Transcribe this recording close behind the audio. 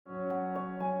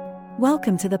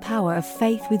Welcome to the Power of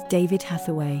Faith with David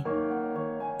Hathaway.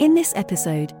 In this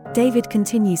episode, David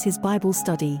continues his Bible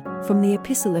study from the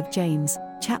Epistle of James,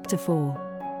 chapter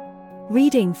 4.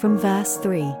 Reading from verse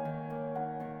 3.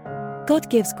 God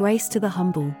gives grace to the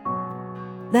humble.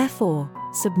 Therefore,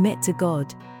 submit to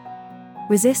God.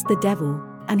 Resist the devil,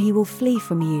 and he will flee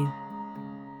from you.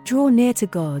 Draw near to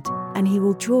God, and he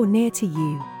will draw near to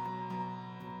you.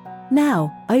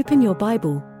 Now, open your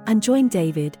Bible and join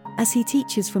David as he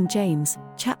teaches from James,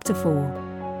 chapter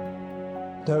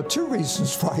 4. There are two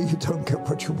reasons why you don't get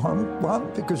what you want.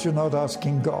 One, because you're not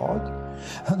asking God.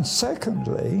 And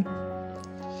secondly,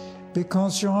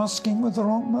 because you're asking with the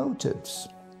wrong motives.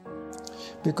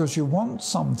 Because you want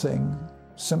something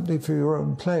simply for your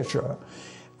own pleasure.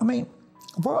 I mean,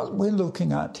 what we're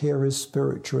looking at here is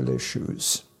spiritual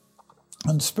issues.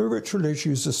 And spiritual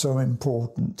issues are so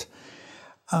important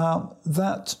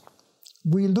that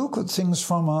we look at things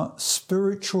from a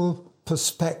spiritual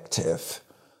perspective,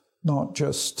 not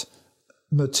just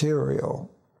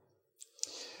material.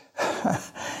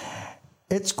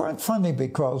 It's quite funny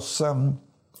because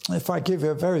if I give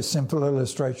you a very simple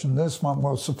illustration, this one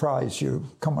will surprise you.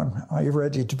 Come on, are you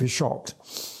ready to be shocked?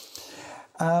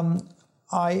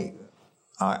 I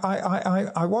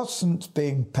wasn't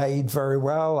being paid very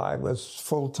well. I was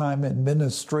full-time in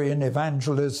ministry and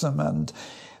evangelism, and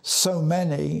so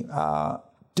many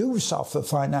do suffer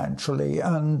financially,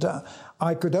 and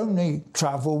I could only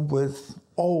travel with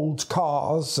old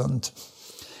cars, and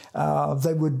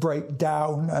they would break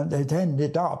down, and it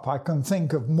ended up, I can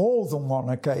think of more than one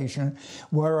occasion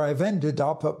where I've ended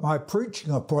up at my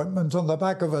preaching appointment on the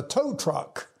back of a tow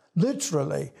truck.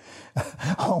 Literally.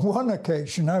 On one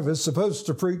occasion, I was supposed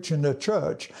to preach in a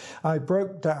church. I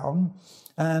broke down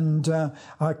and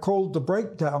I called the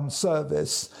breakdown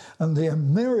service, and the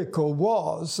miracle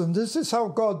was, and this is how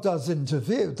God does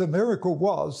interview, the miracle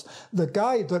was the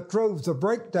guy that drove the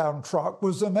breakdown truck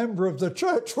was a member of the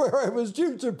church where I was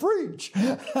due to preach,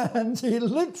 and he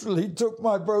literally took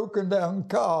my broken down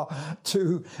car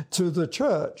to the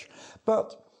church.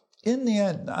 But in the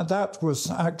end, that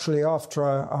was actually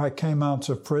after I came out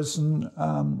of prison.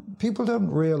 People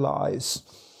don't realize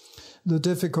the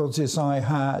difficulties I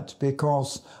had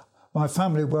because my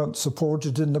family weren't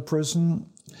supported in the prison.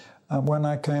 And when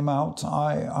I came out,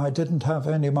 I didn't have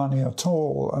any money at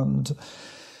all. And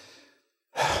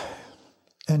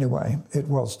anyway, it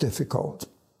was difficult.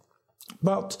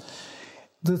 But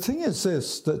the thing is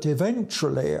this, that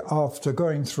eventually, after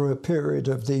going through a period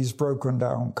of these broken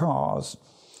down cars,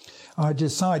 I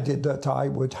decided that I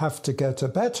would have to get a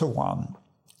better one.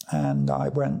 And I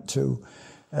went to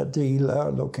a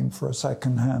dealer looking for a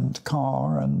second-hand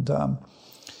car and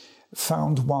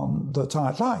found one that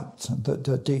I liked, that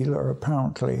the dealer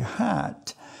apparently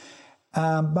had.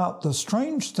 But the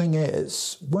strange thing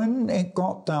is, when it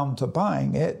got down to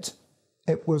buying it,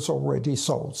 it was already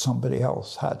sold. Somebody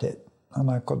else had it, and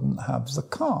I couldn't have the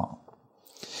car.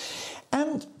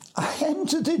 And I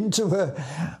entered into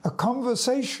a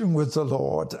conversation with the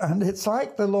Lord, and it's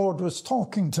like the Lord was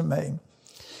talking to me.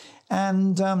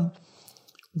 And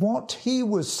what he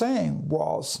was saying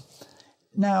was,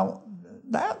 now,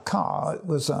 that car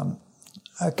was,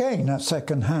 again, a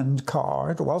second-hand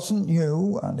car. It wasn't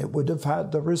new, and it would have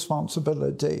had the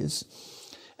responsibilities.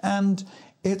 And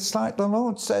it's like the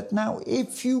Lord said, now,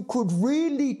 if you could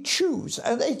really choose,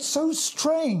 and it's so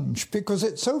strange because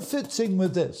it so fits in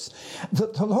with this,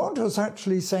 that the Lord was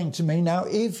actually saying to me, now,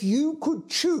 if you could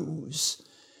choose,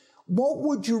 what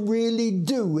would you really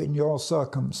do in your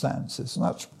circumstances? And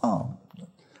that's,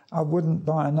 I wouldn't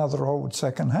buy another old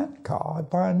second-hand car, I'd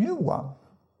buy a new one.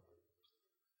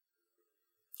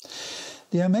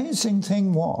 The amazing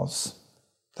thing was,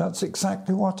 that's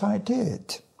exactly what I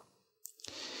did.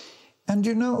 And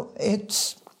you know,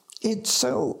 it's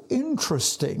so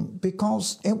interesting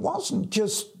because it wasn't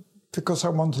just because I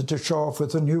wanted to show off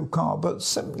with a new car, but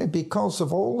simply because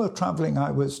of all the traveling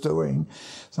I was doing,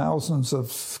 thousands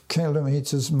of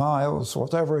kilometers, miles,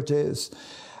 whatever it is,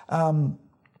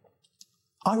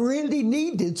 I really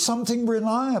needed something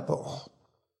reliable.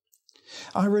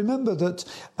 I remember that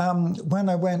when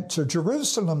I went to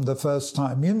Jerusalem the first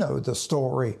time, you know the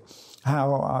story,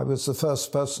 how I was the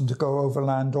first person to go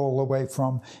overland all the way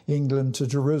from England to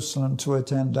Jerusalem to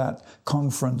attend that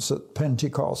conference at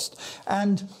Pentecost.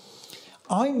 And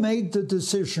I made the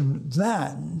decision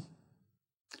then,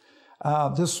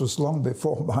 this was long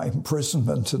before my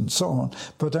imprisonment and so on,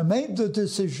 but I made the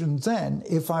decision then,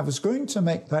 if I was going to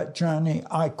make that journey,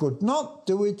 I could not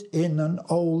do it in an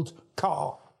old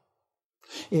car.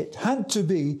 It had to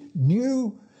be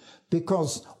new,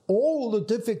 because all the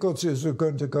difficulties we're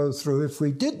going to go through, if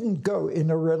we didn't go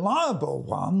in a reliable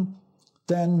one,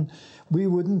 then we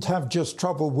wouldn't have just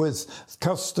trouble with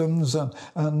customs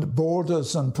and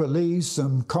borders and police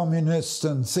and communists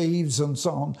and thieves and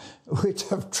so on. We'd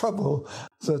have trouble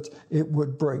that it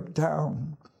would break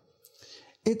down.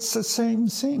 It's the same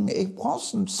thing. It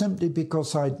wasn't simply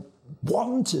because I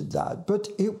wanted that, but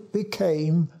it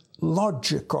became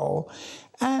logical.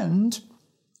 And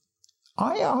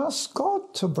I asked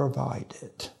God to provide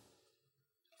it.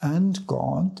 And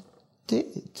God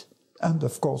did. And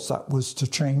of course, that was to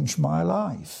change my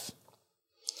life.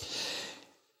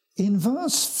 In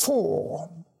verse 4,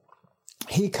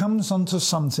 he comes onto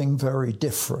something very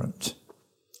different.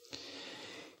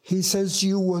 He says,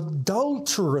 you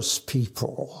adulterous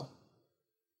people.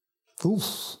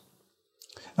 Oof.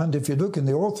 And if you look in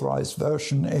the Authorized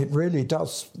Version, it really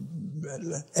does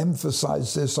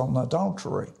emphasize this on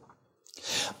adultery.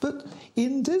 But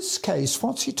in this case,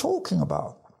 what's he talking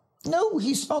about? No,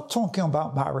 he's not talking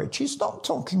about marriage. He's not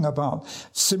talking about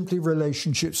simply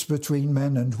relationships between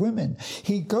men and women.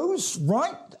 He goes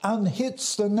right and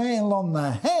hits the nail on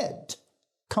the head.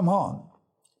 Come on.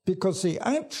 Because he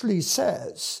actually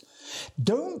says,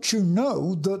 don't you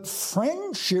know that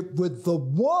friendship with the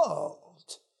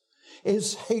world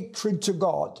is hatred to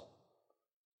God?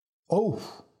 Oh,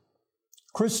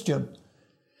 Christian,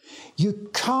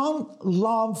 you can't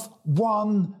love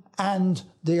one and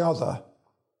the other.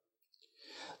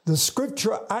 The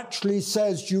scripture actually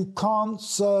says you can't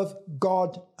serve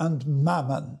God and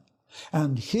mammon.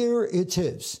 And here it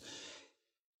is.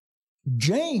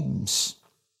 James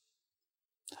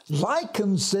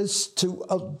likens this to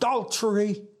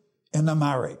adultery in a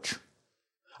marriage.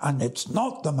 And it's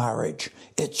not the marriage,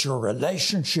 it's your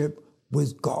relationship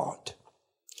with God.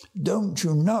 Don't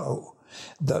you know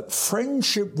that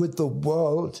friendship with the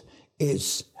world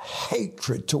is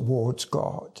hatred towards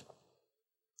God?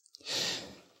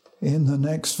 In the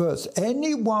next verse,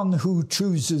 anyone who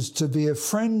chooses to be a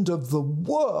friend of the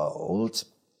world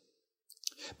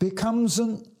becomes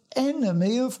an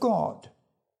enemy of God.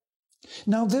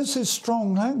 Now, this is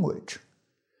strong language.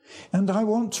 And I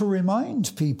want to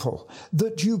remind people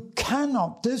that you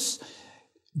cannot,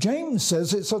 James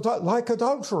says it's like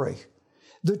adultery,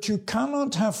 that you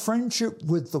cannot have friendship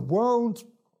with the world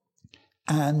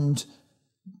and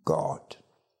God.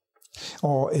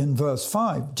 Or in verse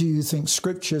 5, do you think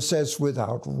Scripture says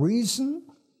without reason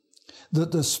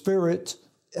that the Spirit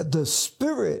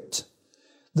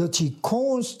that he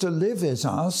caused to live in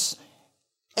us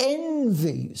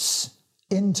envies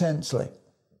intensely?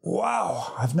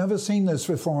 Wow, I've never seen this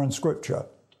before in Scripture.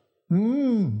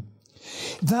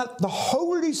 That the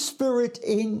Holy Spirit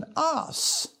in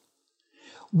us,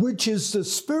 which is the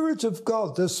Spirit of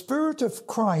God, the Spirit of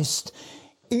Christ,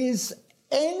 is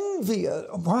envious.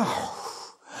 Wow.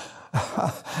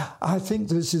 I think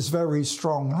this is very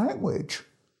strong language.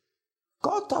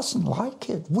 God doesn't like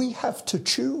it. We have to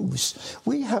choose.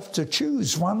 We have to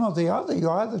choose one or the other. You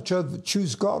either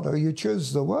choose God or you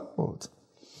choose the world.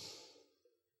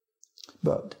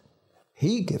 But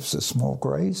he gives us more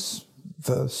grace,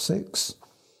 verse 6.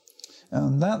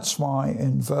 And that's why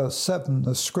in verse 7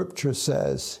 the scripture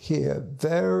says here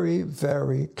very,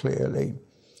 very clearly,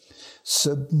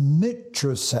 submit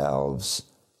yourselves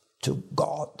to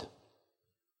God.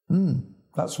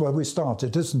 That's where we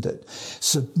started, isn't it?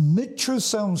 Submit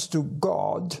yourselves to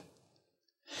God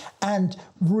and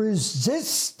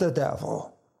resist the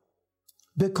devil,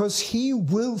 because he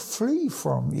will flee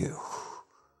from you.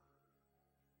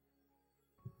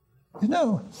 You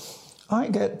know, I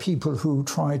get people who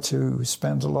try to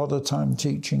spend a lot of time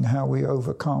teaching how we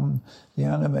overcome the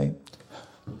enemy.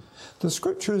 The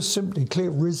scripture is simply clear.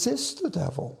 Resist the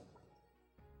devil.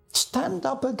 Stand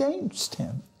up against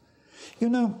him. You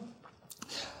know,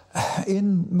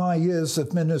 in my years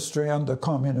of ministry under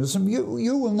communism, you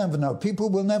will never know. People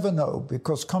will never know,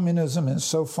 because communism is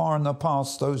so far in the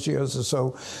past. Those years are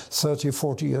so 30,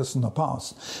 40 years in the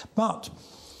past. But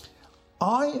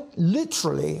I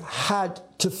literally had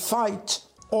to fight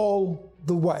all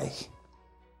the way.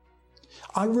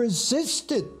 I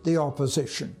resisted the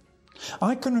opposition.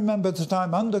 I can remember the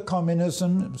time under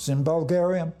communism, it was in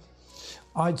Bulgaria,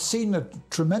 I'd seen a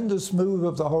tremendous move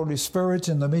of the Holy Spirit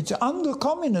in the meeting under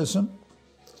communism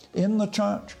in the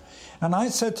church. And I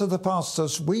said to the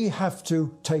pastors, we have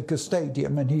to take a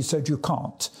stadium. And he said, you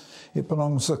can't. It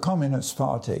belongs to the Communist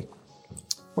Party.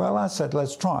 Well, I said,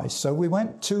 let's try. So we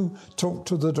went to talk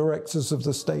to the directors of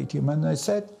the stadium, and they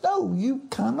said, no, you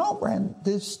cannot rent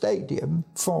this stadium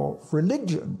for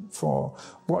religion, for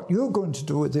what you're going to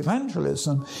do with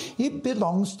evangelism. It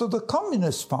belongs to the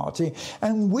Communist Party,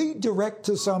 and we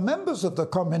directors are members of the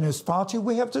Communist Party.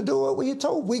 We have to do what we're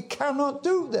told. We cannot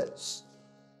do this.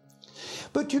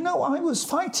 But I was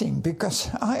fighting because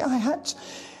I had...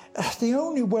 The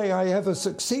only way I ever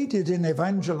succeeded in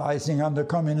evangelizing under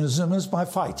communism is by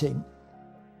fighting.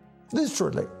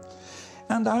 Literally.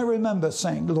 And I remember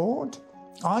saying, Lord,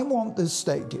 I want this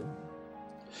stadium.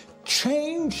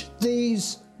 Change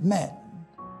these men.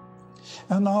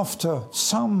 And after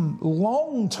some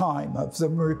long time of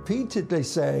them repeatedly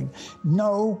saying,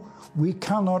 no, we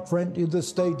cannot rent you the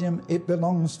stadium. It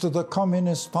belongs to the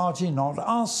Communist Party, not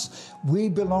us. We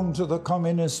belong to the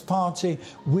Communist Party.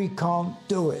 We can't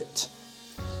do it.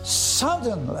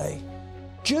 Suddenly,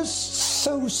 just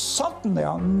so suddenly,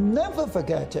 I'll never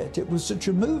forget it. It was such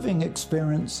a moving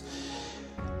experience.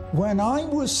 When I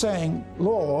was saying,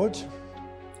 Lord,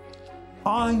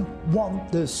 I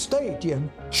want this stadium,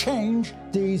 change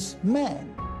these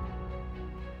men.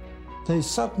 They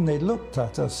suddenly looked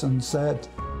at us and said,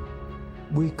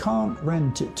 we can't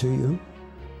rent it to you,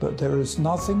 but there is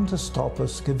nothing to stop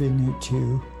us giving it to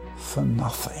you for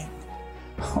nothing.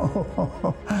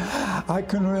 I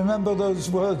can remember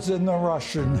those words in the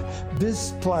Russian,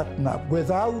 besplatno,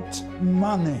 without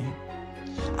money.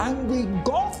 And we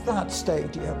got that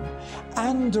stadium,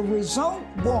 and the result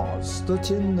was that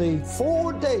in the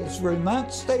 4 days we were in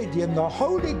that stadium, the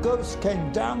Holy Ghost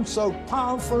came down so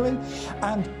powerfully,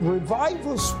 and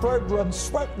revival spread and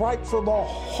swept right through the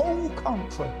whole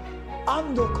country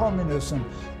under communism.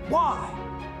 Why?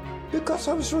 Because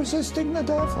I was resisting the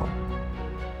devil.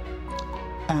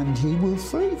 And he will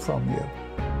flee from you.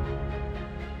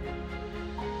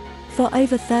 For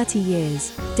over 30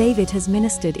 years, David has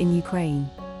ministered in Ukraine,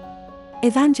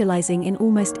 evangelizing in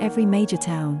almost every major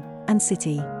town and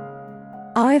city.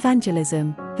 Our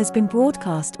evangelism has been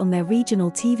broadcast on their regional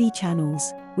TV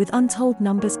channels, with untold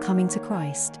numbers coming to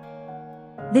Christ.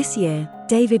 This year,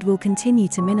 David will continue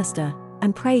to minister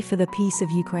and pray for the peace of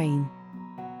Ukraine.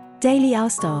 Daily our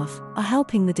staff are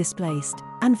helping the displaced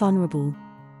and vulnerable.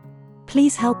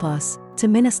 Please help us to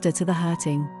minister to the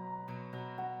hurting.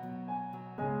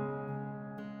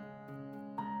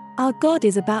 Our God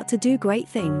is about to do great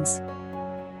things.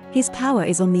 His power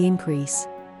is on the increase.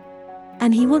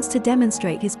 And He wants to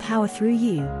demonstrate His power through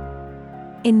you.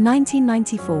 In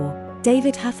 1994,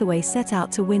 David Hathaway set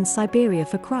out to win Siberia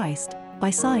for Christ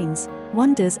by signs,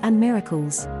 wonders and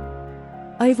miracles.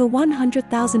 Over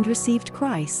 100,000 received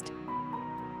Christ.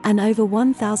 And over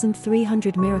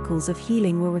 1,300 miracles of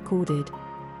healing were recorded.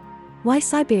 Why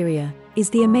Siberia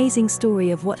is the amazing story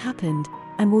of what happened,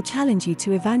 and will challenge you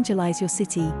to evangelize your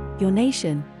city, your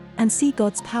nation, and see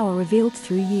God's power revealed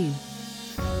through you.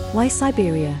 Why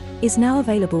Siberia is now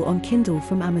available on Kindle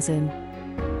from Amazon.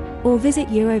 Or visit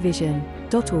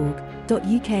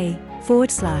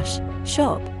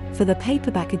eurovision.org.uk/shop for the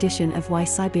paperback edition of Why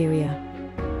Siberia.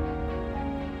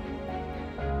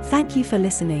 Thank you for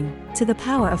listening to the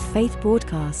Power of Faith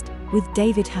broadcast with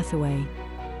David Hathaway.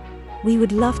 We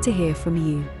would love to hear from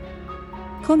you.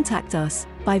 Contact us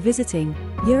by visiting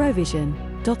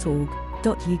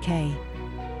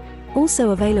eurovision.org.uk.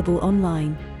 Also available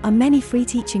online are many free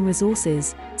teaching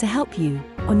resources to help you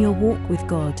on your walk with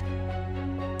God.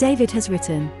 David has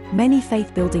written many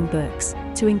faith-building books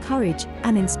to encourage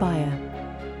and inspire.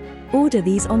 Order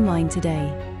these online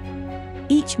today.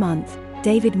 Each month,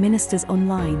 David ministers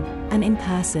online and in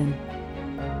person.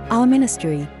 Our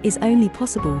ministry is only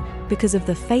possible because of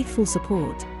the faithful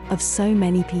support of so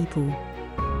many people.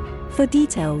 For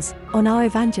details on our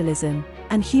evangelism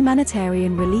and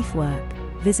humanitarian relief work,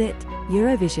 visit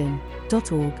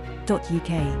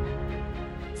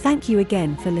eurovision.org.uk. Thank you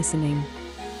again for listening.